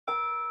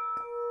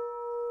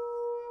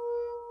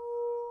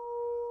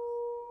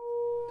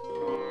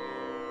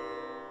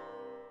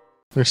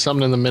There's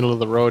something in the middle of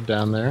the road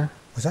down there.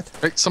 What's that?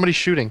 Hey, somebody's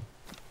shooting.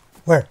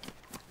 Where?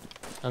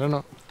 I don't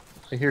know.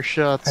 I hear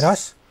shots. At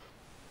us?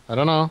 I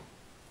don't know.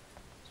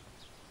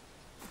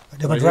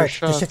 They went right.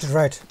 They shifted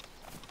right.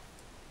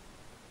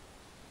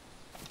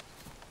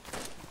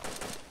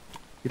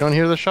 You don't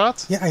hear the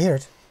shots? Yeah, I hear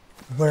it.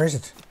 Where is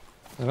it?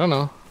 I don't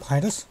know.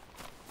 Behind us?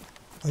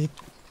 Are you...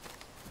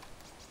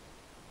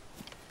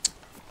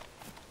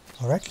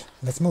 Alright,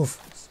 let's move.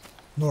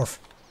 North.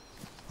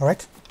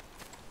 Alright?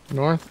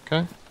 North,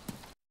 okay.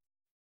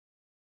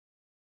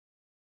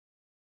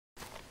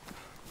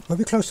 Are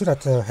we close to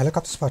that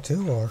helicopter spot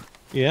too, or...?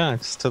 Yeah,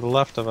 it's to the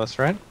left of us,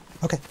 right?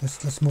 Okay,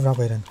 let's move that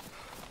way then.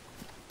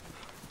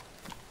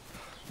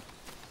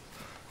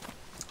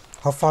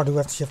 How far do we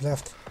have to shift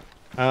left?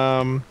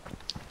 Well,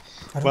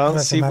 I don't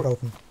have the map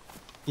open.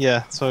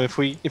 Yeah, so if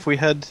we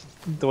head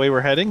the way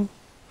we're heading,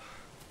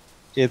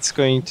 it's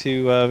going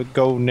to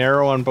go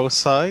narrow on both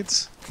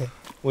sides, okay,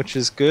 which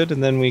is good,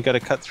 and then we got to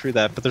cut through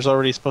that. But there's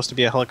already supposed to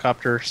be a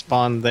helicopter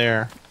spawned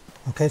there.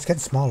 Okay, it's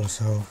getting smaller,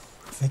 so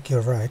I think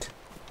you're right.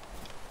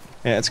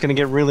 Yeah, it's going to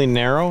get really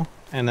narrow,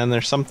 and then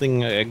there's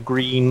something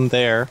green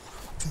there.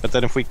 But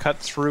then if we cut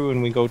through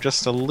and we go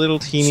just a little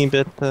teeny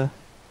bit...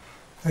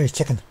 Hey,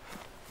 chicken.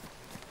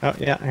 Oh,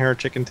 yeah, I hear a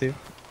chicken too.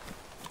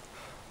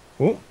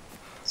 Ooh.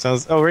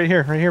 Sounds... Oh, right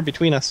here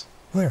between us.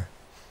 Where?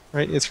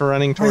 Right, it's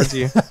running towards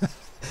you.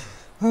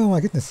 Oh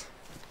my goodness.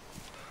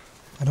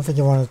 I don't think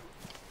you want to...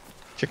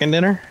 Chicken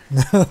dinner?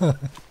 No.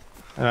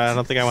 I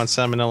don't think I want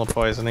salmonella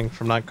poisoning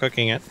from not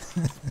cooking it.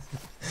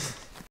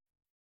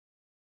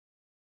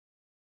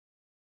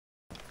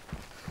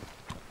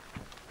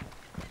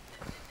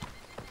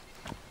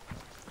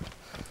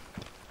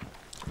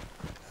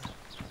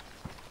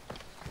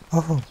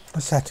 Oh,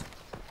 what's that?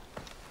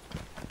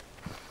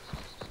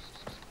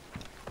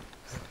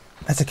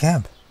 That's a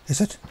camp, is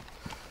it?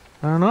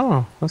 I don't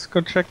know. Let's go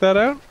check that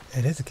out.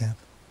 It is a camp.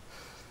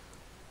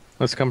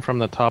 Let's come from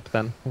the top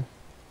then.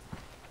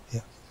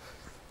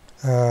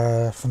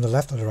 Yeah. From the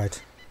left or the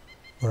right?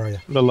 Where are you?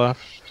 The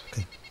left.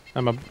 Okay.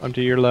 I'm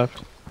to your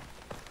left.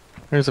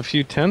 There's a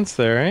few tents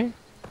there, eh?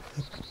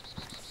 Yep.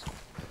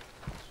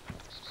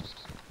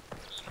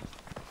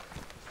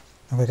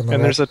 I'm gonna get my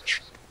and rack.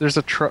 there's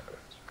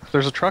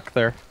a truck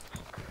there.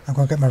 I'm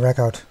gonna get my rack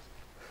out.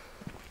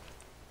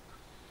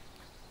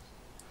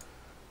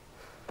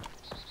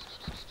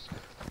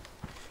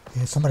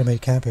 Yeah, somebody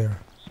made camp here.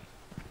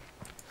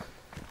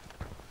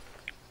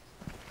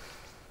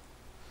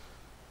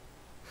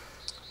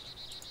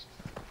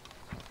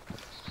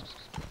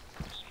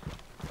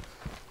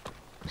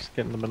 Just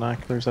getting the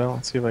binoculars out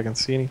and see if I can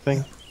see anything.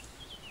 Yeah.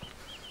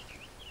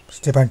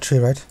 Stay behind the tree,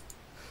 right?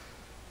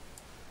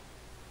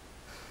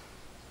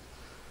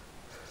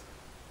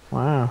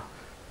 Wow,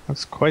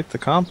 that's quite the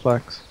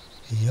complex.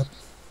 Yep.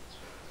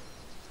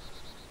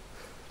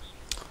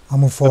 I'll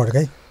move forward,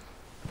 okay?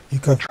 You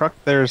go. The truck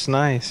there's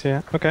nice,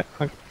 yeah. Okay,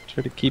 I'll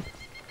try to keep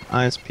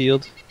eyes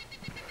peeled.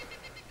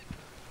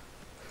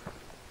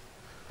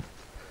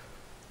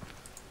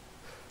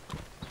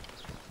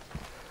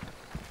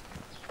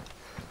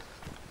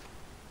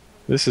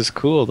 This is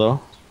cool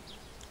though.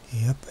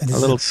 Yep. And A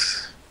little...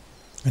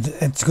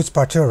 it's a good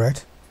spot too,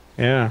 right?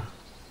 Yeah.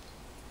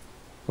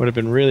 Would have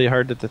been really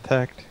hard to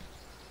detect.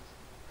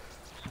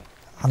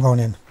 I'm going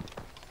in.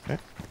 Okay.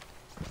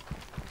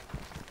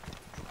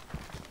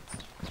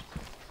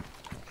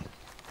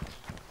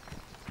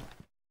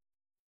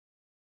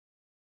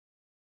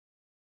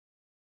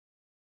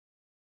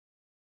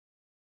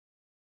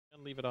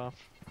 And leave it off.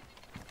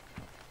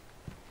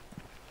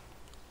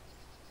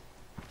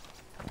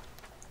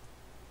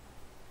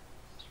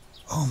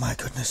 Oh my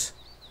goodness.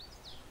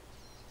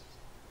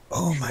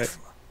 Oh my...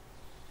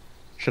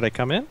 Should I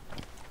come in?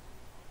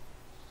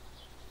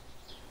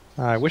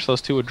 I wish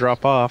those two would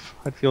drop off.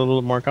 I'd feel a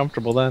little more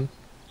comfortable then.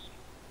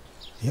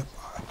 Yep.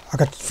 I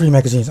got 3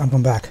 magazines. I'm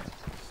going back.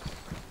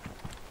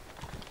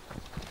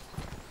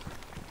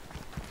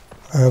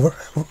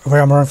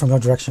 Where I'm running from, no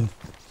direction.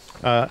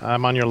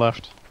 I'm on your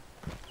left.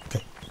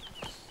 Okay.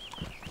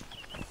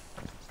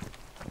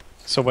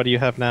 So what do you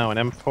have now? An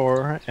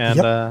M4 and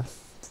Yep.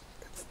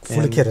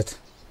 Fully kitted.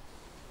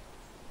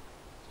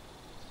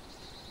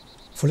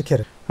 Fully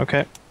kitted.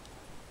 Okay.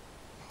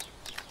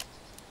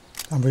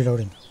 I'm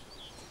reloading.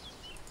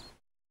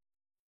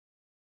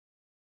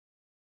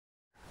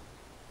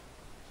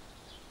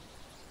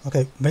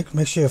 Okay, make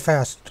sure you're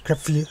fast. Grab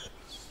for you.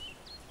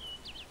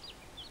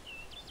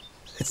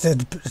 It's the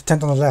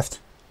tent on the left.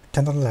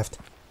 Tent on the left.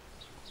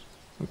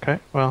 Okay,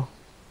 well.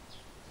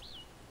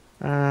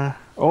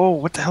 Oh,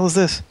 what the hell is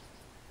this?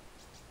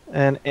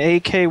 An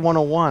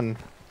AK101.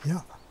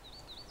 Yeah.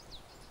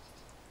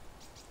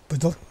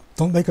 But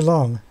don't make it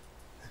long.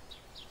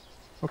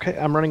 Okay,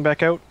 I'm running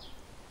back out.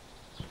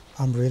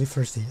 I'm really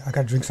thirsty. I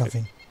gotta drink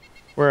something.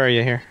 Where are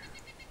you here?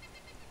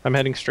 I'm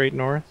heading straight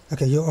north.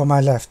 Okay, you're on my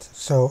left,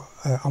 so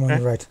I'm on your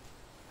right.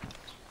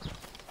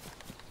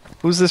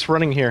 Who's this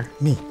running here?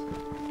 Me.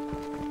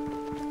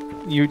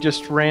 You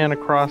just ran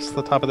across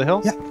the top of the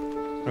hill? Yeah.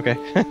 Okay,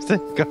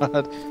 thank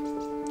God.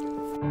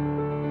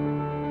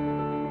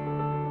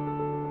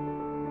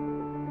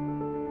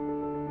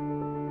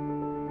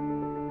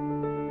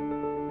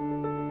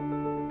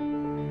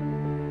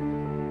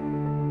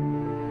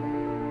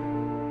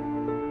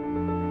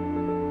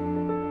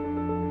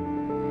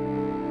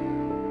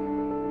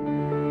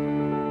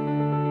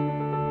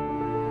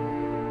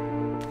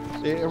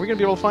 Are we gonna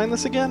be able to find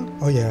this again?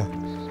 Oh yeah.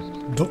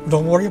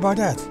 Don't worry about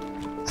that.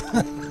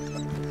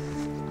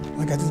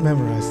 I got this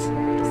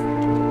memorized.